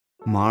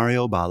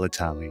Mario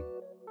Balotelli.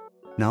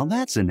 Now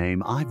that's a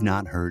name I've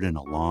not heard in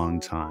a long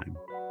time.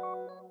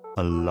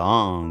 A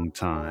long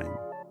time.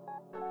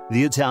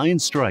 The Italian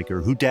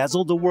striker who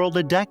dazzled the world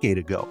a decade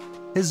ago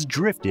has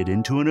drifted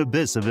into an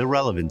abyss of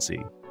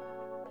irrelevancy.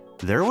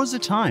 There was a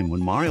time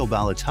when Mario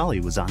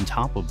Balotelli was on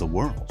top of the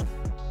world.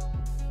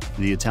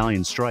 The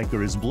Italian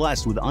striker is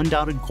blessed with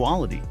undoubted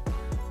quality,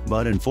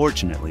 but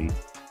unfortunately,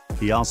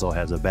 he also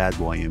has a bad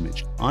boy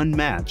image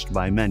unmatched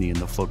by many in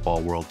the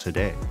football world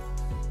today.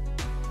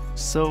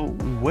 So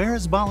where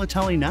is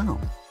Balotelli now?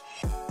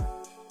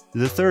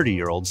 The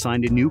 30-year-old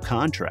signed a new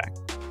contract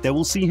that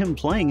will see him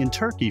playing in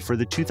Turkey for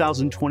the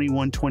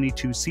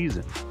 2021-22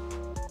 season.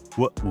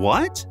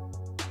 What?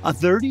 A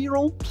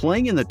 30-year-old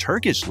playing in the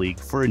Turkish league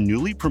for a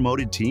newly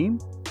promoted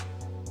team?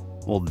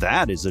 Well,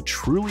 that is a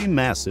truly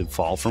massive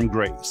fall from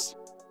grace.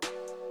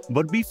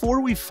 But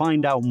before we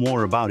find out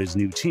more about his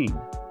new team,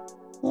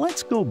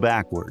 let's go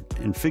backward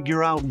and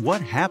figure out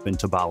what happened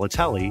to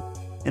Balotelli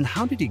and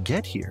how did he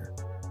get here?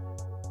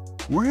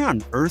 Where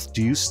on earth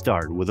do you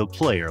start with a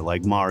player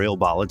like Mario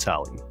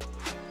Balotelli?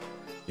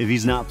 If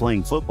he's not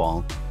playing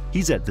football,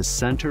 he's at the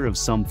center of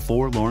some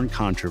forlorn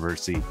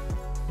controversy,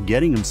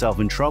 getting himself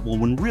in trouble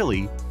when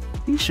really,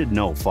 he should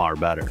know far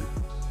better.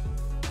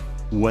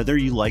 Whether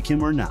you like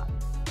him or not,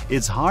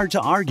 it's hard to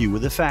argue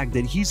with the fact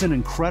that he's an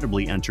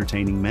incredibly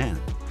entertaining man,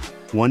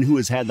 one who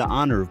has had the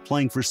honor of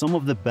playing for some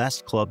of the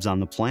best clubs on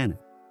the planet.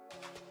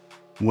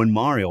 When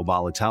Mario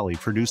Balotelli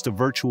produced a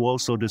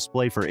virtuoso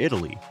display for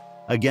Italy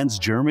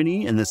against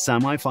Germany in the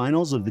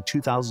semifinals of the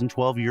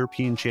 2012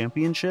 European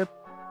Championship,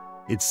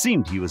 it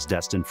seemed he was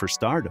destined for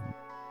stardom.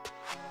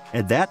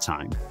 At that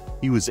time,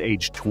 he was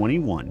aged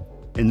 21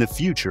 and the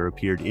future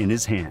appeared in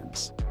his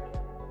hands.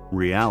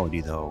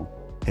 Reality, though,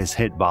 has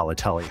hit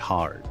Balotelli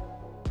hard.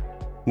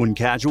 When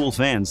casual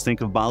fans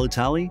think of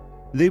Balotelli,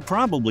 they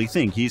probably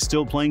think he's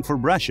still playing for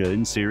Brescia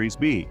in Series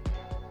B.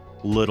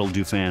 Little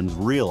do fans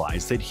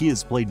realize that he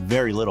has played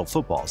very little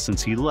football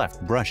since he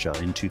left Brescia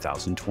in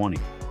 2020.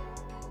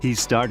 He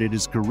started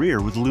his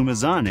career with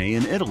Lumezane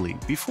in Italy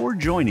before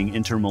joining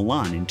Inter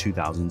Milan in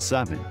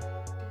 2007.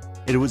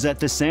 It was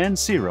at the San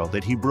Siro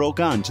that he broke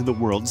onto the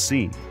world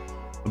scene.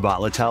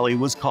 Balotelli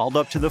was called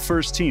up to the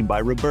first team by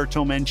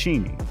Roberto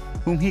Mancini,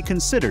 whom he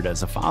considered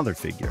as a father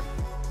figure.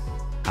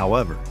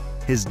 However,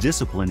 his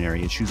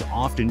disciplinary issues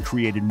often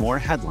created more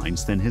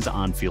headlines than his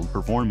on-field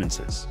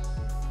performances.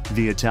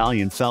 The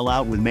Italian fell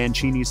out with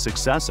Mancini's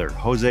successor,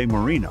 Jose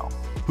Mourinho,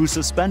 who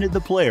suspended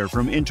the player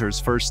from Inter's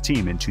first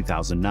team in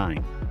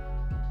 2009.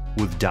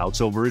 With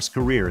doubts over his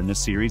career in the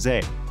Series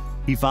A,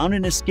 he found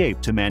an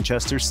escape to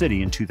Manchester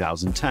City in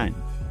 2010,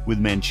 with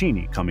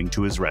Mancini coming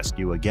to his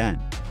rescue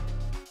again.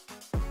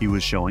 He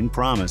was showing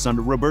promise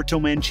under Roberto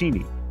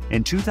Mancini,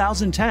 and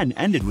 2010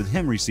 ended with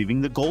him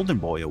receiving the Golden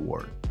Boy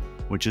Award,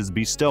 which is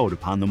bestowed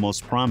upon the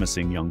most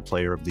promising young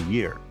player of the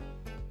year.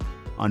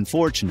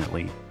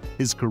 Unfortunately,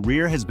 his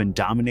career has been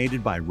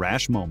dominated by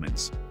rash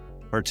moments,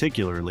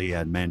 particularly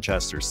at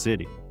Manchester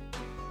City.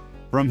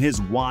 From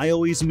his "Why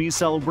always me"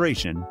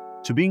 celebration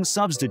to being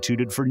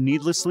substituted for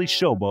needlessly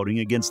showboating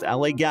against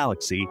LA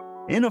Galaxy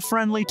in a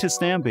friendly to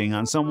stamping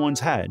on someone's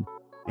head,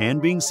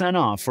 and being sent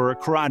off for a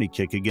karate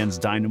kick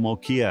against Dynamo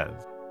Kiev.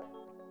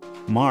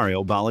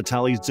 Mario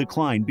Balotelli's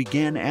decline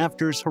began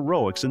after his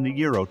heroics in the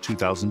Euro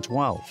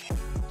 2012.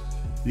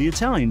 The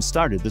Italian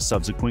started the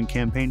subsequent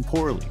campaign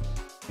poorly,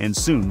 and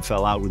soon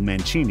fell out with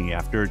Mancini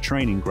after a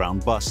training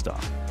ground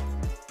bust-up.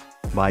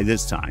 By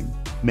this time,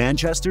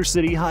 Manchester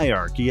City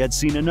hierarchy had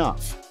seen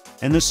enough,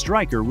 and the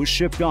striker was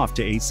shipped off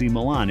to AC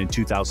Milan in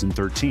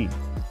 2013.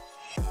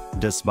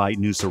 Despite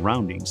new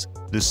surroundings,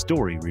 the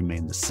story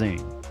remained the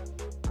same.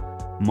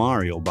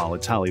 Mario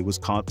Balotelli was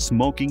caught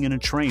smoking in a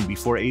train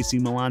before AC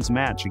Milan's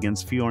match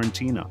against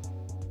Fiorentina.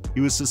 He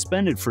was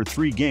suspended for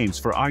 3 games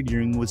for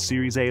arguing with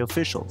Series A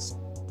officials,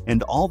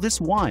 and all this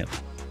while,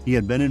 he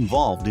had been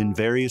involved in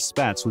various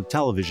spats with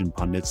television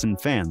pundits and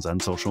fans on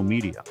social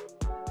media.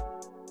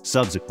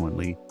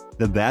 Subsequently,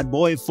 the bad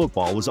boy of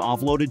football was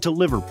offloaded to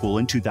Liverpool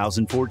in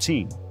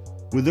 2014,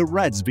 with the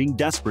Reds being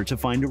desperate to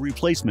find a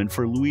replacement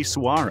for Luis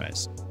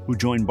Suarez, who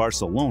joined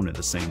Barcelona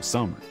the same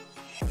summer.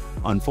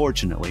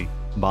 Unfortunately,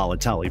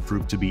 Balotelli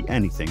proved to be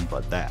anything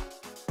but that.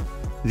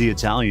 The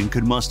Italian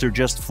could muster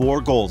just 4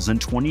 goals and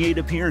 28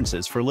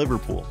 appearances for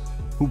Liverpool,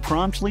 who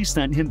promptly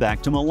sent him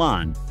back to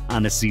Milan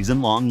on a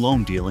season-long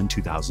loan deal in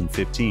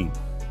 2015.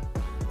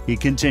 He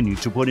continued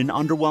to put in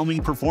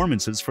underwhelming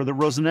performances for the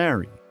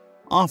Rossoneri,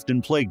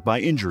 often plagued by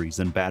injuries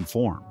and bad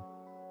form.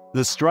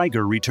 The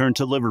striker returned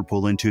to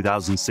Liverpool in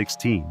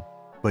 2016,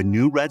 but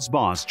new Reds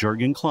boss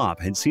Jurgen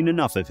Klopp had seen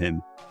enough of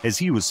him as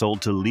he was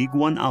sold to Ligue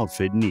 1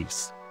 outfit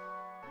Nice.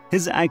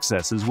 His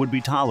excesses would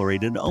be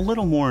tolerated a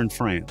little more in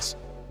France,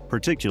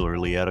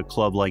 particularly at a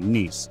club like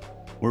Nice,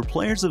 where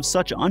players of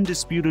such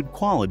undisputed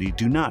quality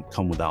do not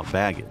come without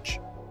baggage.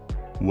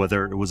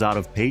 Whether it was out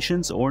of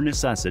patience or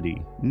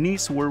necessity,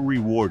 Nice were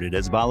rewarded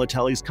as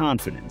Balotelli's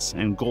confidence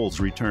and goals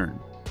returned.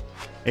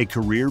 A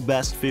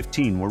career-best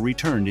 15 were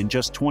returned in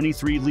just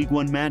 23 League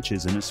One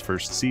matches in his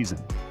first season.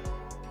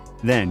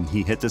 Then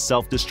he hit the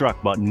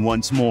self-destruct button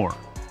once more.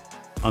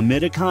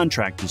 Amid a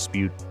contract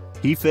dispute,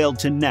 he failed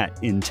to net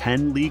in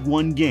 10 League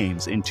One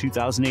games in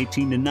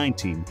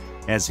 2018-19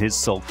 as his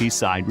sulky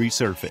side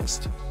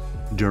resurfaced.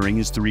 During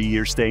his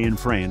 3-year stay in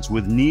France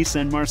with Nice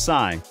and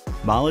Marseille,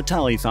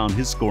 Balotelli found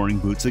his scoring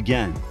boots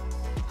again.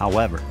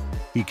 However,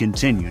 he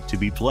continued to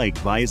be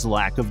plagued by his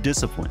lack of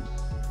discipline.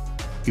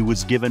 He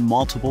was given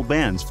multiple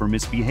bans for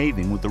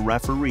misbehaving with the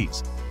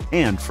referees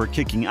and for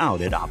kicking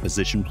out at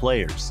opposition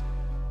players.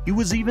 He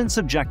was even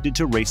subjected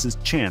to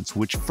racist chants,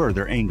 which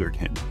further angered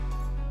him.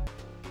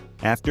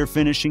 After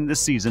finishing the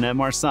season at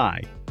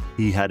Marseille,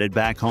 he headed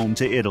back home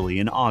to Italy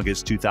in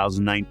August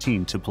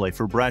 2019 to play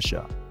for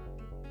Brescia.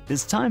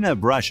 His time at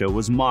Brescia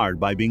was marred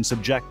by being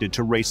subjected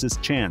to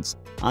racist chants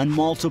on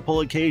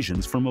multiple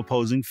occasions from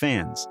opposing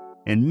fans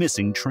and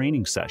missing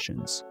training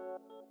sessions.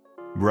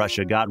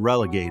 Brescia got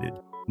relegated,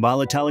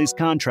 Balotelli's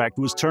contract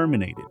was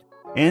terminated,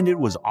 and it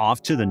was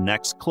off to the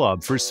next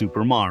club for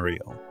Super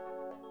Mario.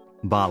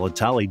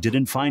 Balotelli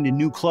didn't find a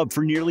new club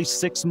for nearly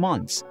 6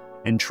 months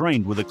and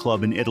trained with a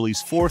club in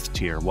Italy's 4th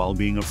tier while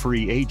being a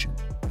free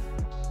agent.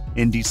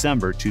 In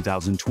December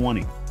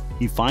 2020,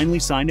 he finally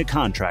signed a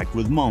contract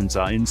with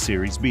Monza in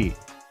Series B.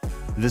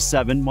 The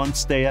 7-month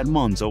stay at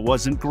Monza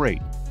wasn't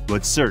great,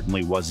 but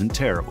certainly wasn't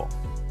terrible.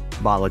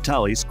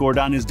 Balotelli scored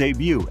on his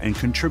debut and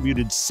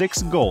contributed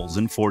 6 goals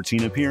in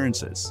 14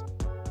 appearances.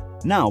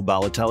 Now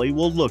Balotelli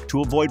will look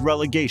to avoid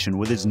relegation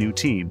with his new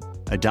team,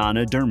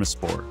 Adana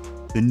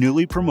Demirspor, the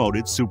newly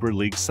promoted Super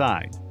League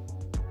side.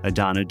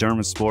 Adana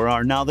Demirspor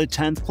are now the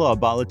 10th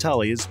club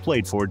Balotelli has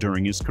played for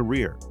during his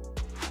career.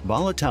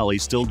 Balotelli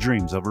still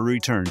dreams of a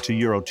return to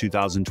Euro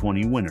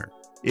 2020 winner,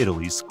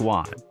 Italy's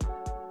squad.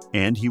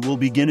 And he will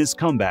begin his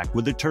comeback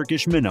with the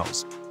Turkish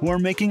minnows, who are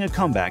making a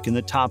comeback in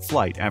the top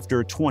flight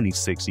after a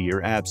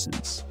 26-year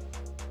absence.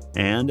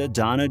 And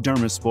Adana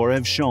Demirspor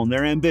have shown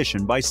their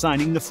ambition by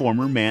signing the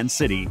former Man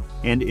City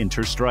and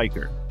Inter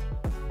striker.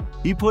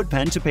 He put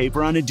pen to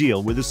paper on a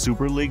deal with the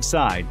Super League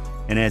side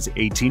and has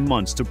 18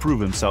 months to prove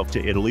himself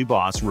to Italy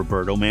boss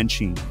Roberto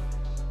Mancini.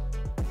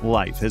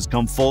 Life has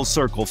come full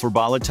circle for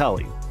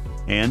Balotelli,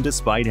 and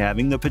despite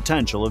having the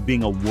potential of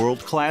being a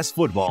world-class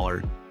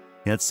footballer,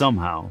 yet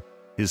somehow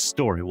his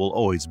story will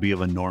always be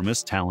of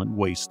enormous talent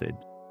wasted.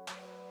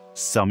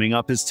 Summing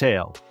up his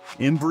tale,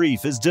 in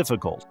brief, is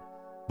difficult,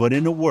 but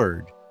in a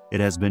word, it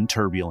has been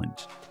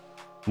turbulent.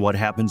 What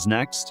happens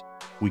next?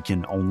 We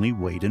can only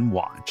wait and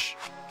watch.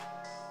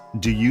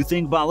 Do you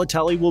think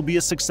Balotelli will be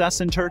a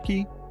success in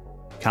Turkey?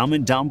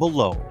 Comment down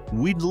below.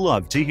 We'd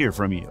love to hear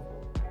from you.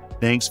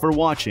 Thanks for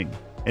watching,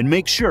 and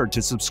make sure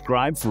to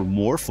subscribe for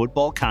more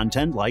football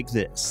content like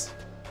this.